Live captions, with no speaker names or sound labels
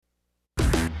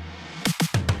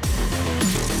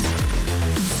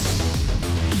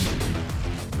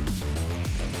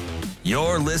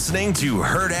You're listening to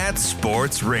Hurrdat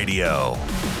Sports Radio.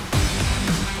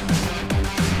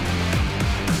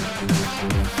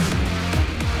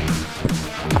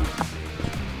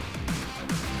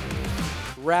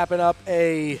 Wrapping up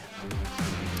a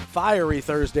fiery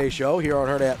Thursday show here on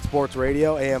Hurrdat Sports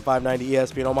Radio, AM 590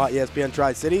 ESPN Omaha, ESPN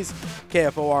Tri-Cities,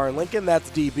 KFOR in Lincoln.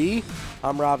 That's DB.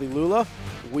 I'm Ravi Lula.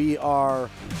 We are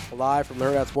live from the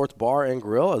Hurrdat Sports Bar and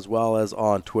Grill, as well as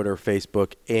on Twitter,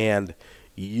 Facebook, and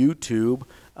YouTube.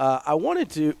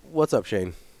 What's up,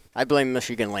 Shane? I blame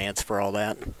Michigan Lance for all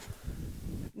that.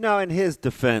 No, in his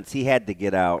defense, he had to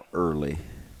get out early.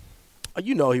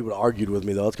 You know he would have argued with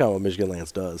me, though. That's kind of what Michigan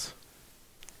Lance does.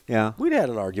 Yeah. We'd had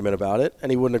an argument about it,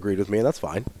 and he wouldn't agree with me, and that's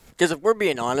fine. Because if we're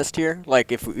being honest here,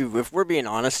 if we're being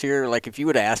honest here, if you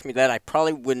would have asked me that, I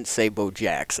probably wouldn't say Bo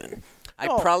Jackson. I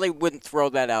probably wouldn't throw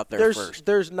that out there first.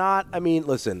 There's not. I mean,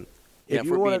 listen. If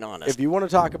we're being honest, if you want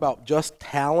to talk about just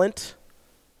talent,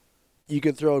 you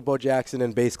can throw Bo Jackson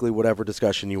in basically whatever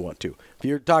discussion you want to. If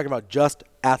you're talking about just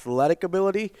athletic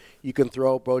ability, you can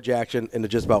throw Bo Jackson into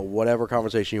just about whatever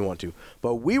conversation you want to.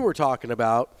 But we were talking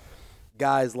about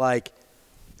guys like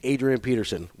Adrian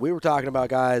Peterson. We were talking about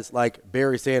guys like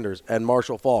Barry Sanders and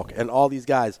Marshall Faulk and all these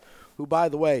guys who, by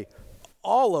the way,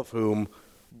 all of whom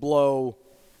blow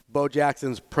Bo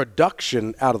Jackson's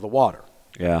production out of the water.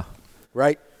 Yeah.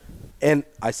 Right? And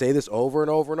I say this over and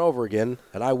over and over again,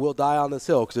 and I will die on this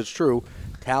hill because it's true.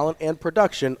 Talent and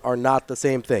production are not the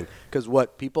same thing, because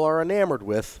what people are enamored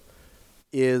with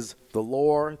is the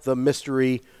lore, the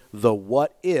mystery, the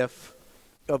what if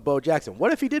of Bo Jackson.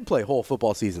 What if he did play whole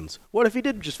football seasons? What if he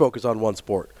did just focus on one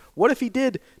sport? What if he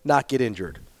did not get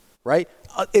injured? Right?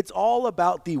 It's all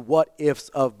about the what ifs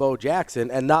of Bo Jackson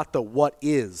and not the what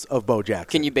is of Bo Jackson.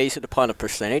 Can you base it upon a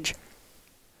percentage?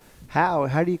 How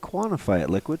do you quantify it,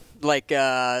 Liquid?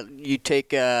 You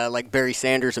take Barry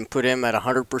Sanders and put him at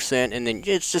 100%, and then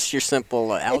it's just your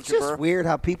simple algebra. It's just weird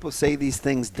how people say these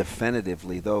things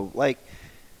definitively, though.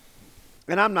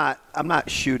 And I'm not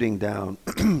shooting down,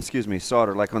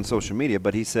 Sauter, on social media,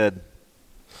 but he said,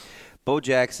 Bo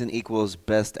Jackson equals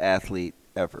best athlete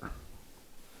ever.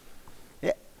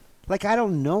 Yeah, I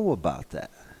don't know about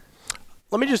that.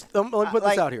 Let me put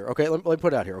this out here, okay? Let me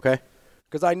put it out here, okay?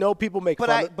 Because I know people make fun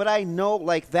of. But I know,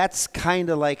 that's kind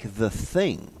of the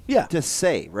thing to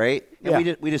say, right?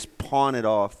 And we just pawn it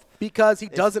off. Because he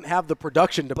doesn't have the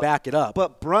production to back it up.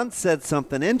 But Brunt said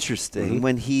something interesting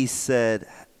when he said,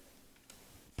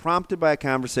 prompted by a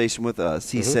conversation with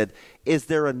us, he said, is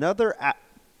there another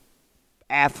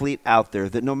athlete out there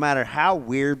that no matter how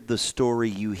weird the story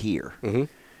you hear,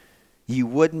 you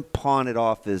wouldn't pawn it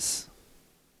off as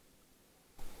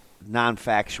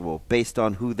non-factual based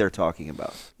on who they're talking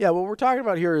about? Yeah, what we're talking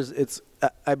about here is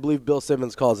I believe Bill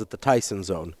Simmons calls it the Tyson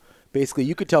zone. Basically,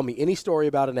 you could tell me any story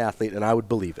about an athlete and I would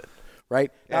believe it,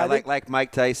 right? Yeah, like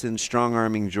Mike Tyson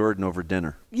strong-arming Jordan over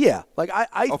dinner. Yeah,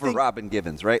 I over think Robin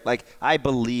Givens, right? I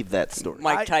believe that story.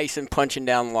 Mike Tyson punching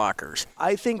down lockers.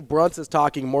 I think Bruntz is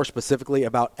talking more specifically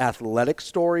about athletic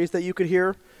stories that you could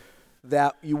hear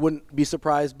that you wouldn't be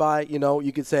surprised by.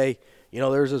 You could say,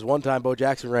 there's this one time Bo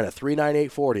Jackson ran a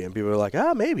 3.9840, and people are like,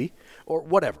 maybe, or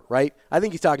whatever, right? I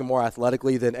think he's talking more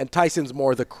athletically and Tyson's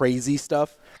more the crazy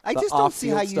stuff. I just don't see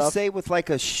how you say with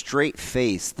a straight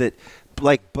face that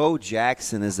Bo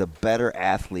Jackson is a better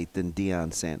athlete than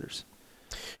Deion Sanders.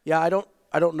 Yeah, I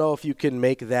don't know if you can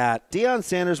make that. Deion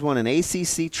Sanders won an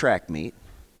ACC track meet.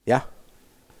 Yeah.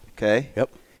 Okay.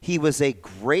 Yep. He was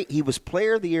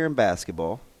player of the year in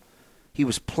basketball. He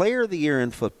was player of the year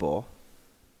in football.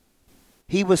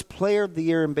 He was player of the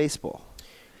year in baseball.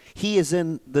 He is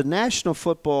in the National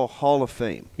Football Hall of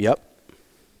Fame. Yep.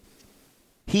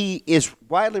 He is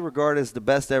widely regarded as the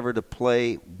best ever to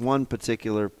play one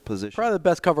particular position. Probably the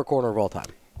best cover corner of all time.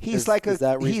 He's like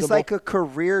a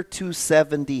career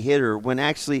 270 hitter when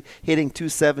actually hitting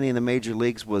 270 in the major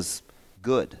leagues was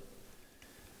good.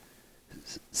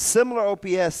 Similar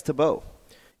OPS to Bo.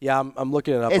 Yeah, I'm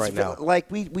looking it up right now.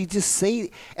 We just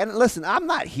say, and listen, I'm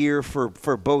not here for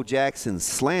Bo Jackson's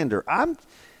slander. I'm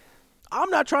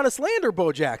not trying to slander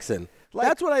Bo Jackson.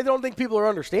 That's what I don't think people are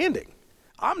understanding.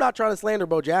 I'm not trying to slander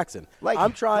Bo Jackson.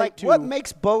 I'm trying to. What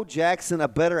makes Bo Jackson a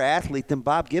better athlete than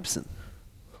Bob Gibson?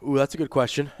 Ooh, that's a good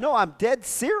question. No, I'm dead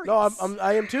serious. No,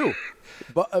 I am too.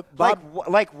 But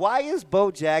why is Bo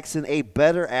Jackson a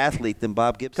better athlete than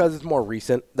Bob Gibson? Because it's more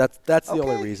recent. That's the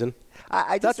only reason.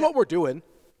 That's what we're doing.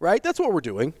 Right? That's what we're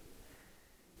doing.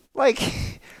 Bob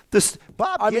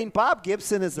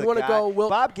Gibson is a guy.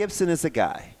 Bob Gibson is a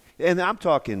guy. And I'm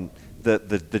talking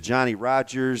the Johnny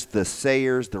Rogers, the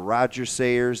Sayers, the Roger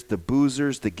Sayers, the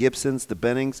Boozers, the Gibsons, the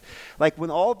Bennings.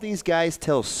 When all of these guys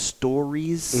tell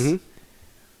stories,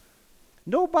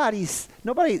 nobody,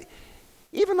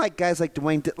 even like guys like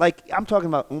Dwayne, like I'm talking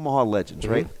about Omaha legends,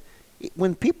 right?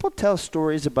 When people tell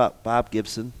stories about Bob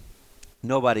Gibson,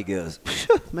 nobody goes,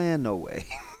 man, no way.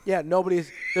 Yeah,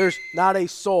 there's not a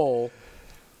soul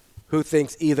who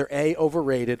thinks either A,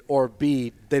 overrated, or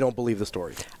B, they don't believe the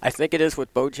story. I think it is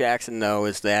with Bo Jackson, though,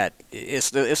 is that it's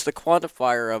the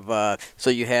quantifier of so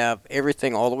you have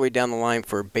everything all the way down the line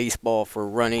for baseball, for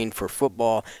running, for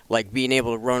football, like being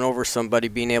able to run over somebody,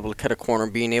 being able to cut a corner,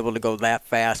 being able to go that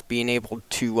fast, being able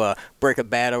to break a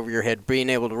bat over your head, being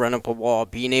able to run up a wall,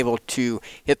 being able to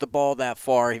hit the ball that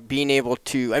far, being able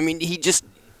to, I mean, he just,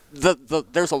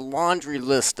 there's a laundry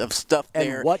list of stuff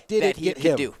there and what did that it he get could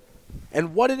him? do.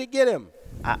 And what did it get him?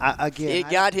 It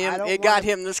got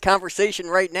him this conversation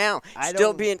right now,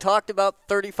 still being talked about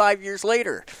 35 years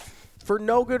later. For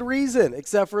no good reason,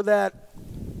 except for that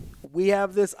we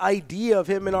have this idea of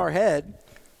him in our head.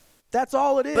 That's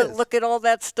all it is. But look at all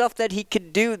that stuff that he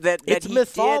could do that he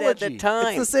mythology. did at the time.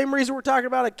 It's the same reason we're talking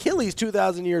about Achilles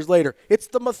 2,000 years later. It's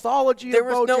the mythology of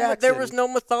Bo Jackson. There was no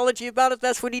mythology about it.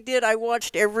 That's what he did. I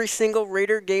watched every single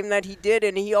Raider game that he did,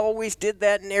 and he always did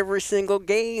that in every single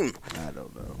game. I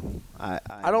don't know.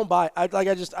 I don't buy. I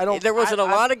don't. There wasn't a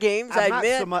lot of games. I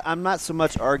admit. I'm not so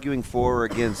much arguing for or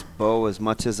against Bo as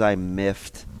much as I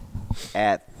miffed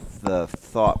at the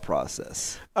thought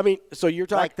process. I mean, so you're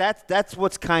talking like that's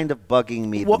what's kind of bugging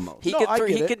me the most.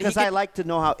 Because I like to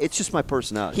know how. It's just my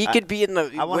personality. He could be in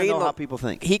the. I want to know how people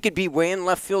think. He could be way in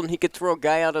left field, and he could throw a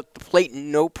guy out at the plate,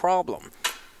 no problem.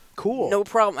 Cool. No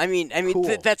problem. I mean, cool.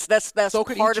 that's so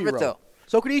could part Ichiro. of it, though.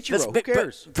 So could Ichiro. Who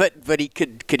cares? But he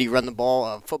could he run the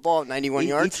ball football 91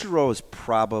 yards? Ichiro is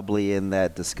probably in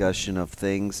that discussion of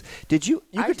things. Did you?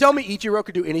 You could tell me Ichiro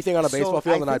could do anything on a baseball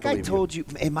field, and I believe I told you.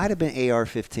 It might have been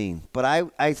AR-15, but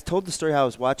I told the story how I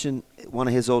was watching one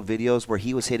of his old videos where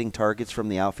he was hitting targets from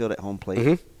the outfield at home plate.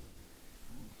 Mm-hmm.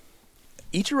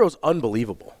 Ichiro's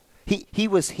unbelievable. He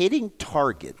was hitting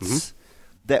targets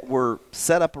that were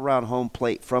set up around home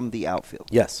plate from the outfield.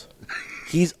 Yes,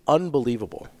 he's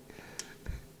unbelievable.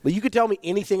 But you could tell me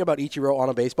anything about Ichiro on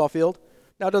a baseball field.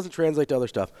 Now, it doesn't translate to other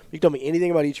stuff. You can tell me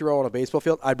anything about Ichiro on a baseball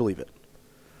field, I'd believe it.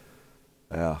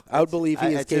 Yeah. I would believe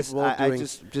he is capable of doing.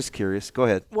 Just curious. Go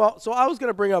ahead. Well, so I was going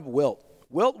to bring up Wilt.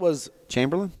 Wilt was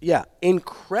Chamberlain? Yeah,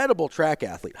 incredible track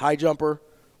athlete, high jumper,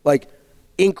 like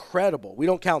incredible. We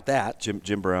don't count that.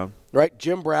 Jim Brown. Right?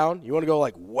 Jim Brown. You want to go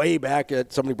like way back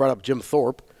at somebody brought up Jim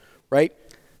Thorpe, right?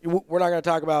 We're not going to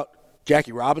talk about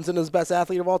Jackie Robinson as the best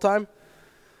athlete of all time.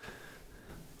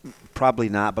 Probably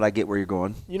not, but I get where you're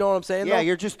going. You know what I'm saying? Yeah, though?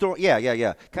 you're just throwing. Yeah.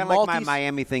 Kind of like my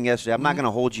Miami thing yesterday. I'm not going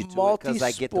to hold you to it because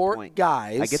I get the point.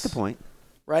 Guys, I get the point.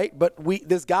 Right, but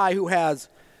this guy who has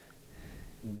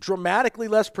dramatically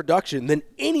less production than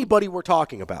anybody we're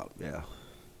talking about. Yeah.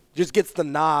 Just gets the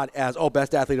nod as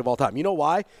best athlete of all time. You know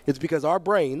why? It's because our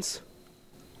brains,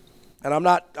 and I'm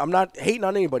not hating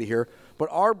on anybody here, but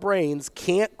our brains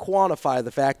can't quantify the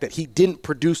fact that he didn't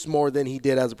produce more than he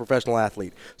did as a professional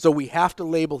athlete. So we have to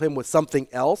label him with something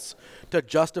else to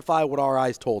justify what our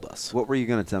eyes told us. What were you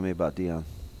going to tell me about Deion?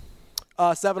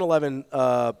 711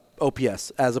 OPS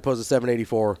as opposed to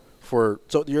 784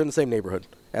 so you're in the same neighborhood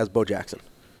as Bo Jackson,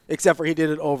 except for he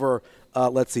did it over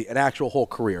an actual whole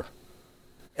career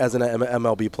as an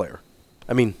MLB player.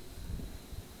 I mean,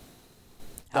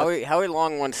 Howie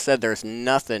Long once said there's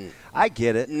nothing. I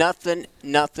get it. Nothing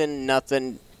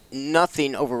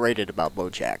overrated about Bo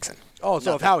Jackson. Oh,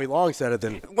 so if Howie Long said it,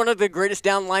 then one of the greatest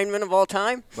down linemen of all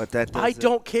time. But that I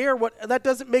don't care that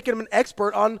doesn't make him an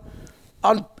expert on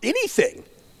anything.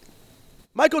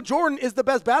 Michael Jordan is the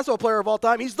best basketball player of all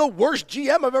time. He's the worst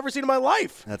GM I've ever seen in my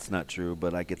life. That's not true,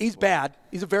 but I get. He's bad.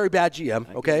 He's a very bad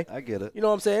GM. Okay, I get it. You know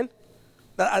what I'm saying?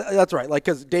 That's right. Like,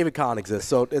 because David Kahn exists,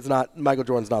 so it's not Michael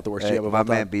Jordan's not the worst GM of all time.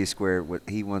 My man B Squared,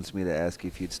 he wants me to ask you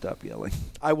if you'd stop yelling.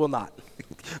 I will not.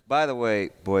 By the way,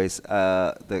 boys,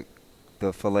 the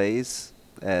fillets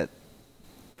at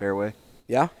Fairway.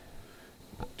 Yeah.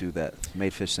 Do that.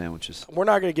 Made fish sandwiches. We're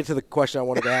not going to get to the question I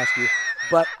wanted to ask you,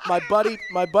 but my buddy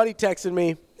texted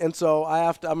me, and so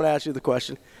I'm going to ask you the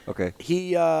question. Okay.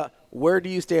 Where do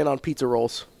you stand on pizza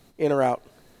rolls, in or out?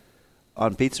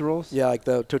 On pizza rolls? Yeah, like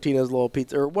the Totino's little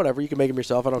pizza or whatever. You can make them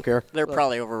yourself. I don't care. They're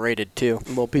probably overrated too.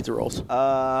 Little pizza rolls.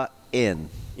 In.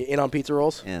 You in on pizza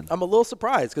rolls? In. I'm a little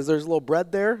surprised because there's a little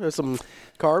bread there. There's some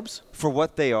carbs. For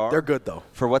what they are. They're good though.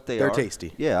 For what they're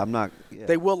tasty. Yeah, I'm not. Yeah.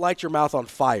 They will light your mouth on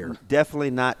fire.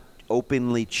 Definitely not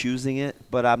openly choosing it,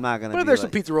 but I'm not going to. But if there's some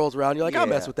pizza rolls around, you're like, I'll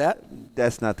mess with that.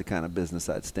 That's not the kind of business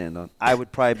I'd stand on. I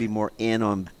would probably be more in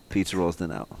on pizza rolls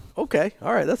than out. Okay,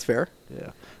 all right, that's fair.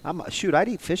 Yeah. I'd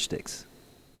eat fish sticks.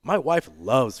 My wife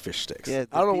loves fish sticks. Yeah,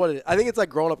 I don't know what it is. I think it's like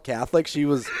growing up Catholic. She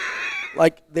was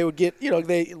Like they would get,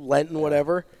 they Lent and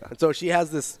whatever. And so she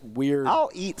has this weird. I'll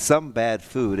eat some bad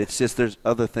food. It's just there's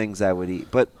other things I would eat.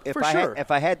 But if For I sure. if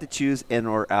I had to choose in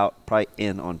or out, probably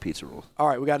in on pizza rolls. All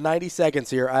right, we got 90 seconds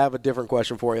here. I have a different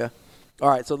question for you. All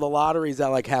right, so the lottery's at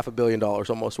like $500 million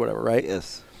almost, whatever, right?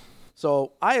 Yes.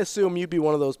 So I assume you'd be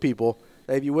one of those people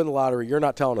that if you win the lottery, you're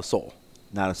not telling a soul.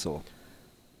 Not a soul.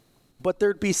 But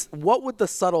what would the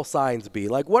subtle signs be?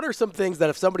 Like, what are some things that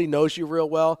if somebody knows you real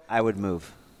well, I would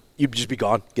move. you'd just be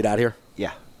gone, get out of here,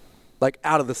 Yeah. like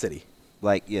out of the city?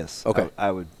 Like, yes. Okay.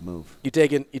 I would move. You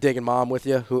taking mom with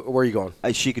you? Where are you going?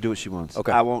 She could do what she wants.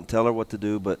 Okay. I won't tell her what to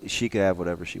do, but she could have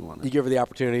whatever she wanted. You give her the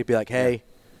opportunity to be like, hey,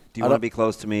 Do you want to be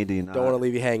close to me? Do you not? don't want to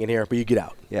leave you hanging here, but you get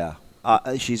out. Yeah.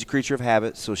 She's a creature of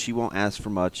habit, so she won't ask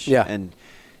for much. Yeah. And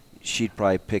she'd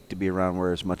probably pick to be around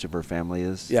where as much of her family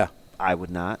is. Yeah. I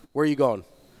would not. Where are you going?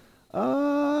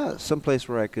 Someplace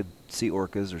where I could see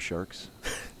orcas or sharks.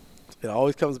 It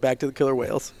always comes back to the killer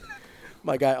whales.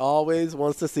 My guy always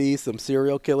wants to see some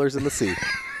serial killers in the sea.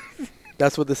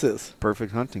 That's what this is.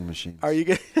 Perfect hunting machine. Are you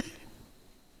good?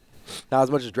 Not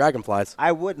as much as dragonflies.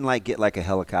 I wouldn't get like a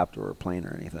helicopter or a plane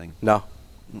or anything. No.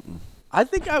 I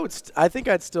think I would. I think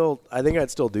I'd still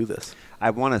do this. I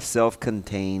want a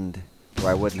self-contained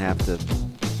where I wouldn't have to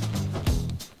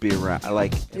be around.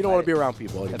 You don't want to be around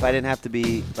people anymore. If I didn't have to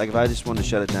be if I just wanted to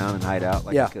shut it down and hide out,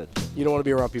 I could. You don't want to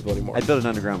be around people anymore. I'd build an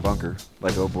underground bunker,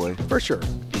 like oh boy. For sure.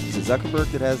 Is it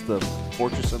Zuckerberg that has the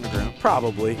fortress underground?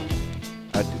 Probably.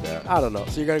 I'd do that. I don't know.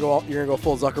 So you're gonna go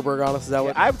full Zuckerberg on us? Is that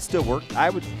what? I would still work. I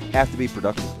would have to be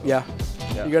productive. Yeah.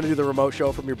 Yeah. You're gonna do the remote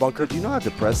show from your bunker? Do you know how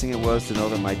depressing it was to know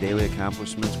that my daily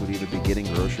accomplishments would either be getting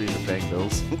groceries or paying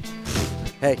bills?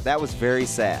 Hey, That was very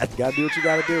sad. you gotta do what you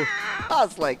gotta do. I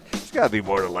was like, there's got to be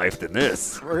more to life than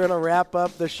this. We're gonna wrap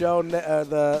up the show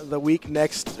the week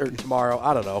next or tomorrow.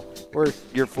 I don't know.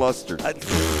 You're flustered.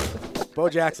 Bo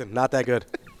Jackson, not that good.